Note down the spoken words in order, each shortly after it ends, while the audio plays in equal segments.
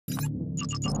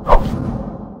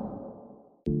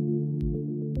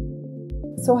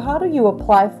So how do you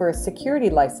apply for a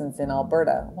security license in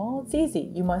Alberta? Well, it's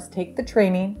easy. You must take the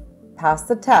training, pass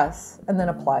the tests, and then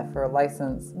apply for a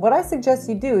license. What I suggest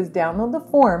you do is download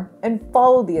the form and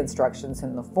follow the instructions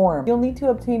in the form. You'll need to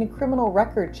obtain a criminal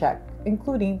record check,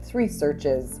 including 3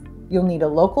 searches. You'll need a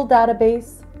local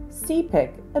database,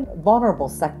 CPIC, and vulnerable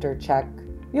sector check.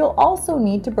 You'll also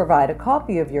need to provide a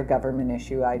copy of your government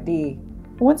issue ID.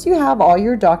 Once you have all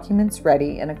your documents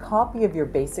ready and a copy of your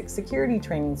basic security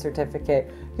training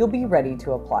certificate, you'll be ready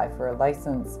to apply for a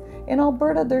license. In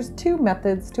Alberta, there's 2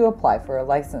 methods to apply for a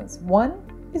license. One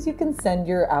is you can send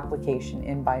your application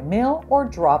in by mail or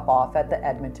drop off at the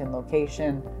Edmonton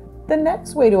location. The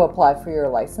next way to apply for your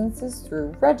license is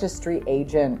through registry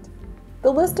agent.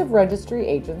 The list of registry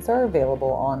agents are available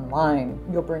online.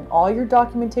 You'll bring all your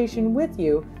documentation with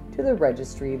you to the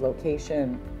registry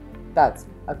location. That's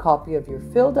a copy of your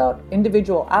filled out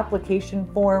individual application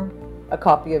form, a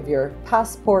copy of your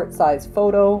passport size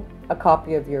photo, a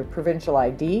copy of your provincial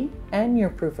ID and your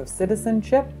proof of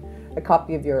citizenship, a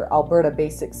copy of your Alberta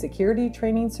Basic Security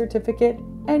Training certificate,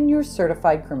 and your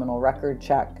certified criminal record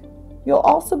check. You'll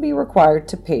also be required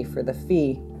to pay for the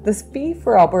fee. The fee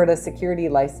for Alberta security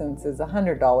license is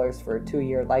 $100 for a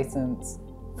 2-year license.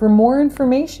 For more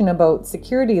information about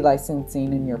security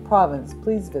licensing in your province,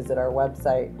 please visit our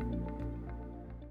website.